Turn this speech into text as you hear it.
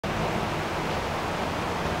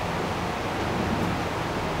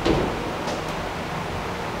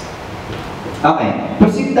Okay,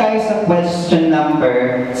 proceed tayo sa question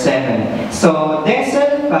number 7. So,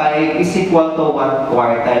 decimal 5 is equal to what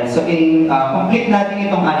quartile? So, complete natin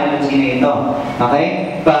itong analogy na ito. Okay?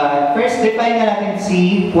 But first, define na natin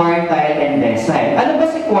si quartile and decile. Ano ba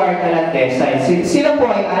si quartile at decile? Sila po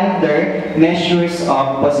ay under measures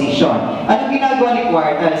of position. Ano ginagawa ni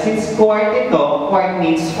quartile? Since quart ito, quart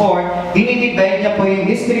means 4, dinidivide niya po yung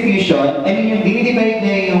distribution, yung dinidivide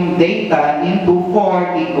niya yung data into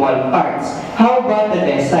 4 equal parts. How about the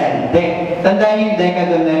decile? Tandaan yung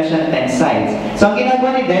decadal meron siyang 10 sides. So, ang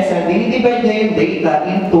ginagawa ni decile, dinidivide niya yung data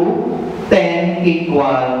into 10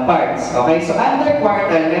 equal parts. Okay? So, under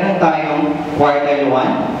quartile, meron tayong quartile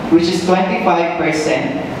 1, which is 25%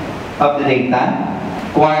 of the data.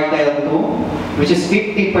 Quartile 2, which is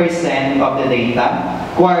 50% of the data.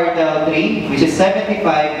 Quartile 3, which is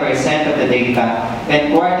 75% of the data.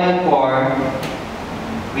 And quartile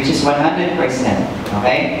 4, which is 100%.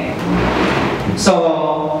 Okay? So,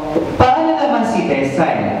 paano naman si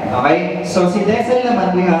decile? Okay? So, si decile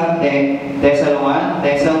naman, we have decimal 1,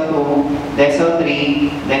 decimal 2, decimal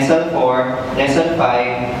 3, decimal 4, decimal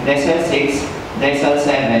 5, decimal 6, decimal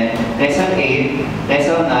 7, decimal 8,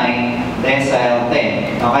 decimal 9, decimal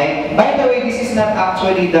 10. Okay? By the way, this is not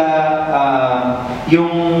actually the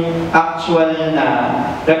yung actual na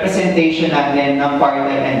representation natin ng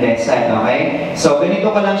quartile and decile. Okay? So,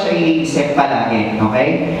 ganito ko lang siya iniisip palagi.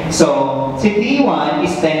 Okay? So, si D1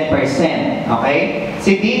 is 10%. Okay?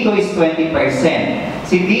 Si D2 is 20%.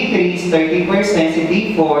 Si D3 is 30%. Si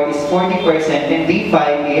D4 is 40%. And D5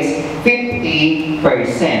 is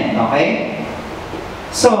 50%. Okay?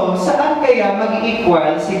 So, saan kaya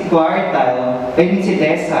mag-equal si quartile, si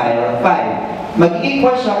decile 5?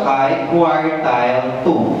 Mag-equal siya kay quartile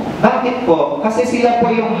 2. Bakit po? Kasi sila po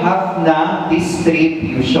yung half ng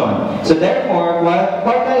distribution. So therefore,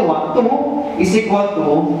 quartile 1, 2 is equal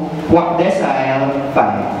to decile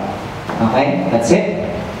 5. Okay? That's it.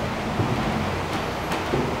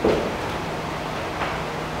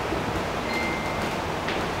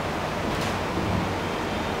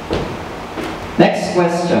 Next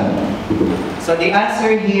question. So the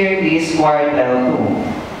answer here is quartile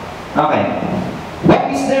 2. Okay.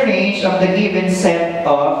 What is the range of the given set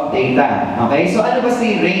of data? Okay, so ano ba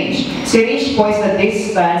si range? Si range po is the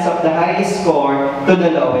distance of the highest score to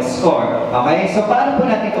the lowest score. Okay, so paano po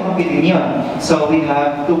natin kumpitin yun? So we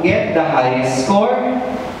have to get the highest score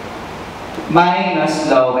minus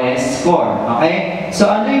lowest score. Okay, so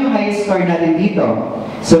ano yung highest score natin dito?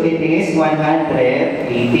 So it is 180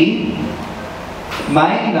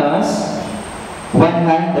 minus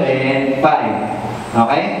 105.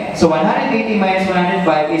 Okay? So, 180 minus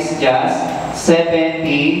 105 is just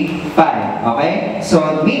 75. Okay?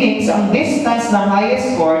 So, meaning, ang distance ng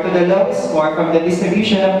highest score to the lowest score from the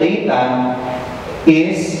distribution of data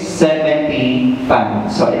is 75.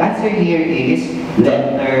 So, the answer here is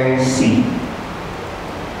letter C.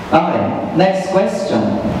 Okay. Next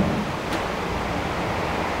question.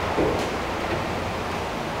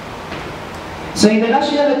 So, in the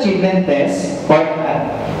National Achievement Test, part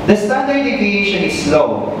the standard deviation is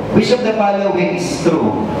low. Which of the following is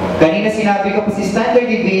true? Kanina sinabi ko po si standard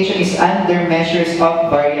deviation is under measures of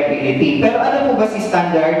variability. Pero ano po ba si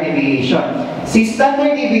standard deviation? Si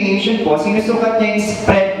standard deviation po, sinusukat niya yung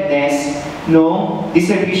spreadness ng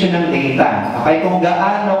distribution ng data. Okay? Kung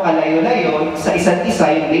gaano kalayo-layo sa isa't isa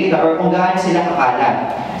yung data or kung gaano sila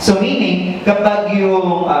kakalat. So meaning, kapag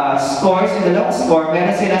yung scores, yung dalawang score,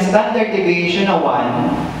 meron silang standard deviation na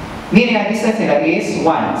 1, meaning, ang distance nila is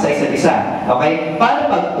 1 sa isa't isa. Okay? Paano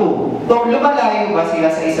pag 2? Lumalayo ba sila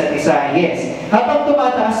sa isa't isa? Yes. Habang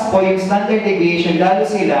tumataas po yung standard deviation, lalo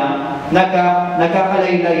silang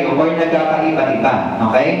nagkakalayo-layo or nagkakaiba-iba.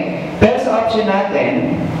 Okay? Pero sa option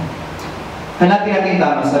natin, hanapin natin yung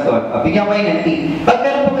tamang sagot. Bigyan ko kayo ng tip. Pag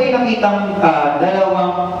meron po kayo nakitang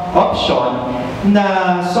dalawang option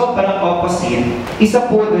na sobrang opposite, isa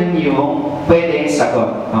po dun yung pwedeng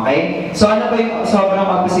sagot. Okay? So ano ba yung sobrang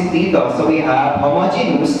opposite dito? So we have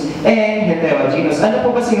homogeneous and heterogeneous. Ano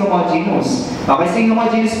po ba si homogeneous? Okay, si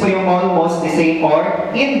homogeneous po yung almost the same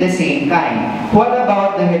or in the same kind. What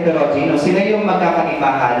about the heterogeneous? Sila yung magkakaiba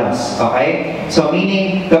halos. Okay? So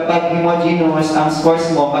meaning, kapag homogeneous, ang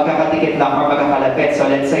scores mo magkakatikit lang or magkakalapit. So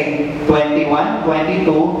let's say 21,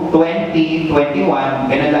 22, 20, 21,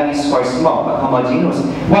 ganun lang yung scores mo pag homogeneous.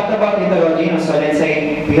 What about heterogeneous? So let's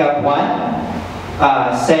say we have 1,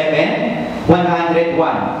 7,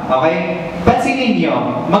 101. Okay? Pansinin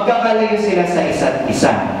nyo, magkakalayo sila sa isa't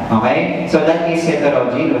isa. Okay? So that is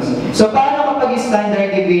heterogeneous. So paano kapag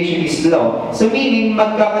standard deviation is low. So meaning,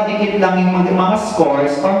 magkakadikit lang yung mga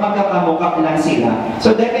scores or magkakamukha lang sila.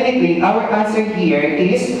 So definitely, our answer here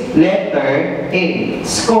is letter A.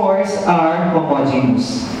 Scores are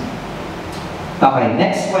homogeneous. Okay,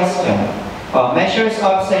 next question. Measures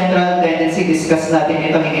of central tendency, discuss natin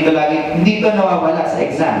ito, hindi ito nawawala sa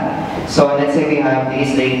exam. So let's say we have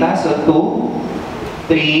these data. So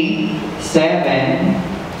 2, 3, 7,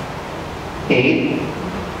 8,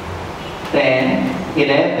 10,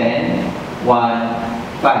 11,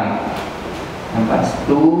 1, 5. Numbers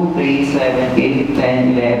 2, 3, 7, 8,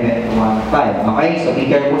 10, 11, 1, 5. Okay, so be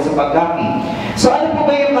careful sa pag-copy. So ano po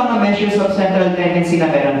ba yung mga measures of central tendency na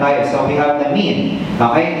meron tayo? So we have the mean.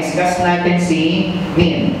 Okay, discuss natin si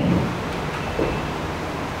mean.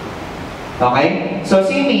 Okay, so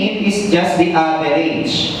si mean is just the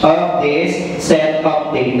average of this set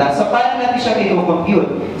of data. So paano natin siya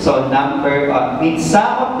i-compute? So number of mean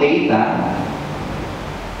sum of data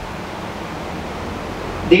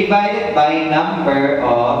divided by number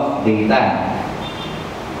of data.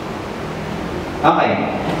 Okay,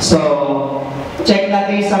 so check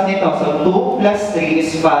natin yung sum nito. So 2 plus 3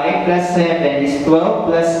 is 5, plus 7 is 12,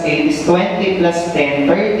 plus 8 is 20, plus 10,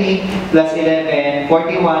 30, plus 11,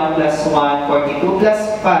 41, plus 1, 42, plus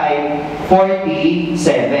 5,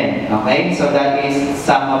 47. Okay, so that is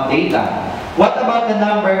sum of data. What about the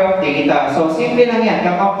number of data? So simple lang yan.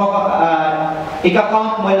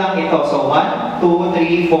 Ika-count mo lang ito. So 1, 2,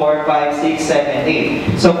 3, 4, 5, 6, 7,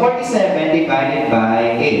 8. So 47 divided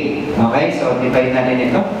by 8. Okay, so divide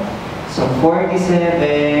natin ito. So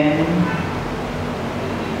 47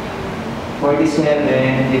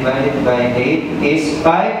 divided by 8 is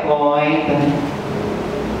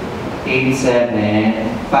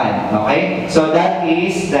 5.875. Okay, so that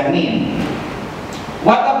is the mean.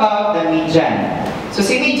 What about the median? So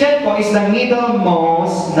si median po is the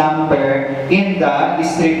middlemost number in the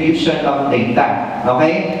distribution of data.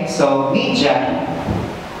 Okay? So median.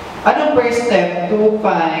 Anong first step to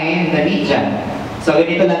find the median? So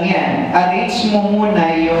ganito lang yan. Arrange mo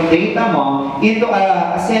muna yung data mo into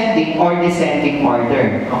ascending or descending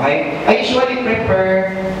order. Okay? I usually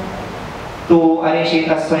prefer to arrange it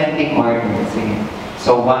ascending order. Sige.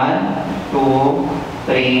 So 1, 2,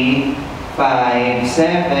 3, 5,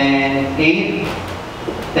 7, 8,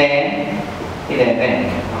 10, 11.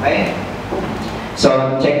 Okay?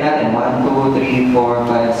 So, check natin. 1, 2, 3, 4,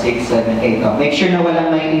 5, 6, 7, 8. Make sure na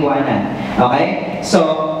walang may iwanan. Okay?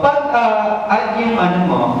 So, pag add yung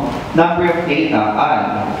number of data,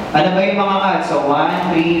 add. Ano ba yung mga add? So,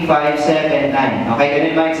 1, 3, 5, 7, 9. Okay?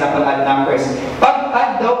 Ganun ba example add numbers? Pag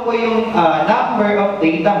add daw po yung number of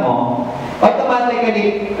data mo,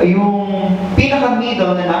 automatically, yung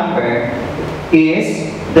pinaka-middle na number is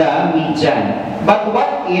the median. But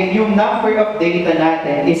what if yung number of data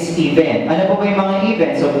natin is even? Ano po ba yung mga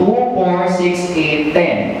even? So, 2, 4, 6, 8,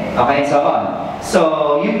 10. Okay, so on.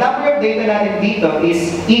 So, yung number of data natin dito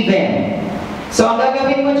is even. So, ang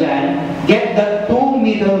gagawin mo dyan, get the two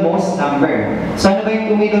middlemost number. So, ano ba yung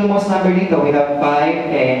two middlemost number dito? We have 5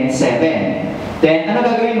 and 7. Then, ano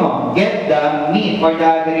gagawin mo? Get the mean or the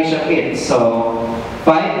average of it. So,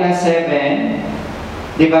 5 plus 7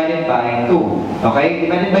 divided by 2. Okay?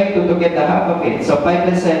 Divided by 2 to get the half of it. So, 5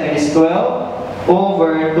 plus 7 is 12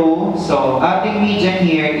 over 2. So, ating median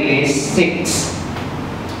here is 6.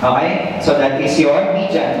 Okay? So, that is your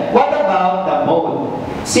median. What about the mode?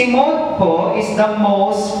 Si mode po is the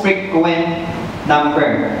most frequent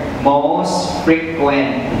number. Most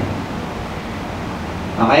frequent.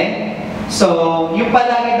 Okay? So, yung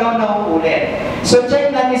palagi daw na uulit. So,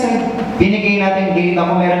 check natin sa binigay natin data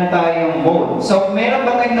kung meron tayong mode. So, meron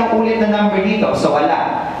ba tayong naulit na number dito? So,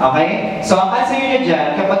 wala. Okay? So, ang answer nyo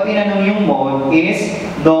dyan, kapag tinanong yung mode is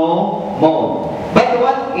no mode. But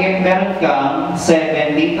what if meron kang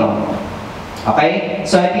 7 dito? Okay?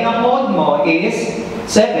 So, I think ang mode mo is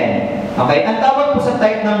 7. Okay? Ang tawag po sa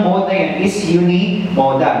type ng mode na yan is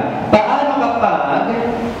unimodal. Paano kapag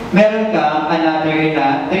meron kang another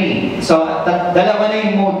na 3? So, dalawa na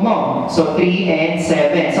yung mode mo. So, 3 and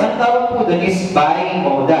 7. So, ang tawag po doon is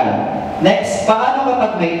bimodal. Next, paano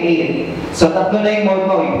kapag may 8? So, tatlo na yung mode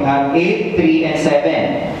mo. You have 8, 3, and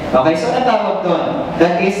 7. Okay, so ang tawag doon?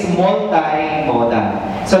 That is multimodal.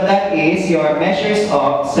 So, that is your measures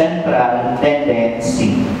of central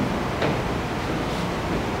tendency.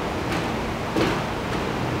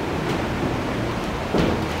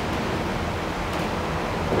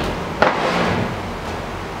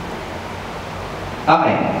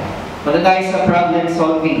 Okay. Punta tayo sa problem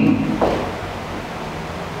solving.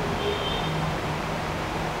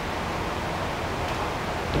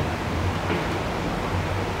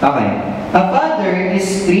 Okay. A father is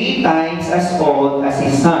is 3 times as old as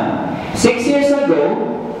his son. 6 years ago,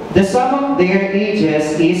 the sum of their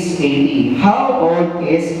ages is 80. How old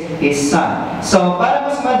is his son? So, para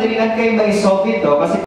mas madalian kayo ma-solve ito, kasi